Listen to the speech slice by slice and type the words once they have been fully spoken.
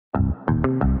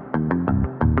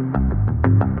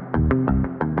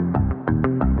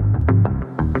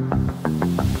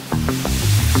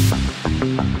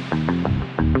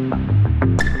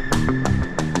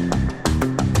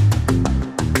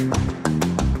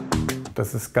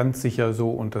Das ist ganz sicher so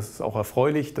und das ist auch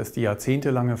erfreulich, dass die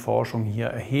jahrzehntelange Forschung hier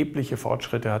erhebliche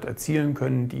Fortschritte hat erzielen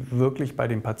können, die wirklich bei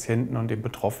den Patienten und den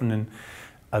Betroffenen,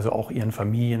 also auch ihren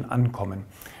Familien, ankommen.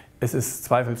 Es ist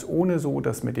zweifelsohne so,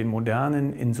 dass mit den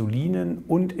modernen Insulinen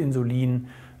und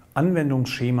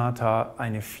Insulin-Anwendungsschemata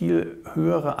eine viel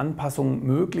höhere Anpassung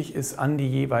möglich ist an die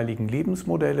jeweiligen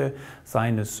Lebensmodelle,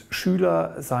 seien es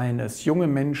Schüler, seien es junge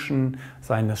Menschen,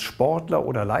 seien es Sportler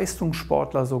oder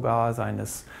Leistungssportler sogar, seien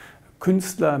es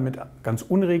Künstler mit ganz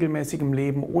unregelmäßigem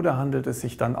Leben oder handelt es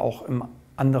sich dann auch im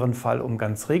anderen Fall um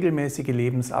ganz regelmäßige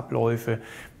Lebensabläufe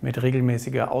mit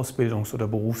regelmäßiger Ausbildungs- oder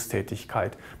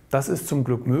Berufstätigkeit. Das ist zum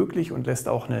Glück möglich und lässt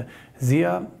auch eine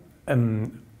sehr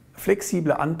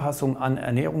flexible Anpassung an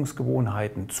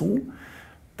Ernährungsgewohnheiten zu.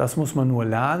 Das muss man nur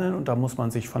lernen und da muss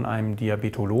man sich von einem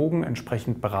Diabetologen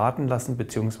entsprechend beraten lassen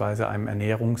bzw. einem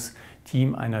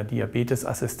Ernährungsteam, einer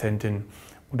Diabetesassistentin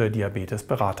oder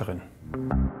Diabetesberaterin.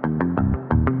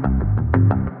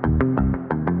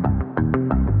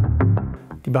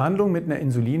 Die Behandlung mit einer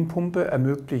Insulinpumpe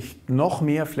ermöglicht noch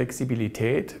mehr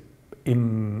Flexibilität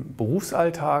im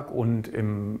Berufsalltag und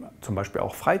im zum Beispiel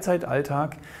auch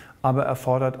Freizeitalltag, aber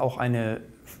erfordert auch eine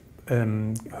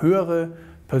höhere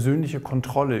persönliche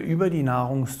Kontrolle über die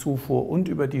Nahrungszufuhr und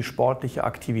über die sportliche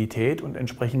Aktivität und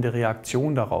entsprechende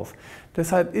Reaktion darauf.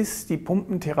 Deshalb ist die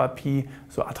Pumpentherapie,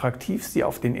 so attraktiv sie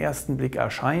auf den ersten Blick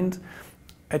erscheint,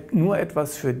 nur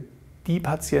etwas für die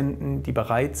Patienten, die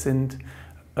bereit sind,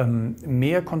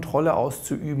 mehr Kontrolle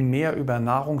auszuüben, mehr über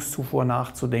Nahrungszufuhr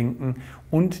nachzudenken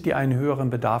und die einen höheren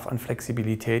Bedarf an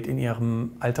Flexibilität in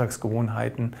ihren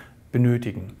Alltagsgewohnheiten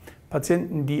benötigen.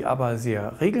 Patienten, die aber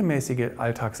sehr regelmäßige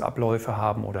Alltagsabläufe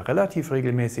haben oder relativ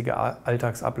regelmäßige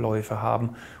Alltagsabläufe haben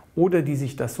oder die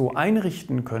sich das so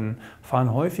einrichten können,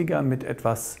 fahren häufiger mit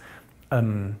etwas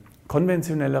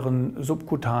konventionelleren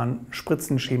subkutanen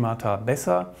Spritzenschemata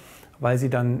besser, weil sie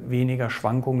dann weniger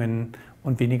Schwankungen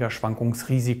und weniger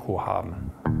Schwankungsrisiko haben.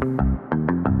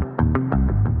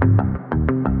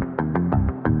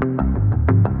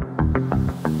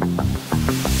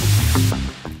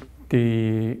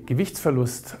 Der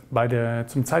Gewichtsverlust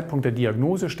zum Zeitpunkt der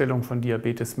Diagnosestellung von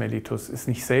Diabetes mellitus ist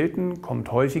nicht selten,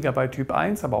 kommt häufiger bei Typ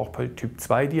 1, aber auch bei Typ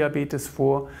 2 Diabetes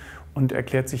vor und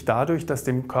erklärt sich dadurch, dass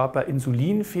dem Körper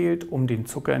Insulin fehlt, um den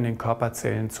Zucker in den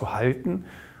Körperzellen zu halten,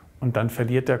 und dann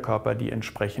verliert der Körper die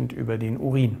entsprechend über den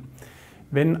Urin.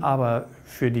 Wenn aber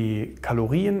für die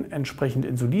Kalorien entsprechend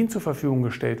Insulin zur Verfügung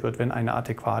gestellt wird, wenn eine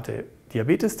adäquate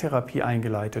Diabetestherapie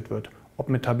eingeleitet wird, ob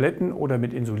mit Tabletten oder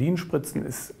mit Insulinspritzen,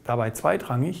 ist dabei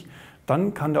zweitrangig,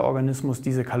 dann kann der Organismus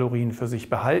diese Kalorien für sich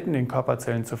behalten, den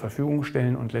Körperzellen zur Verfügung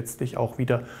stellen und letztlich auch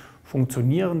wieder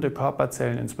funktionierende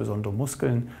Körperzellen, insbesondere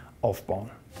Muskeln, aufbauen.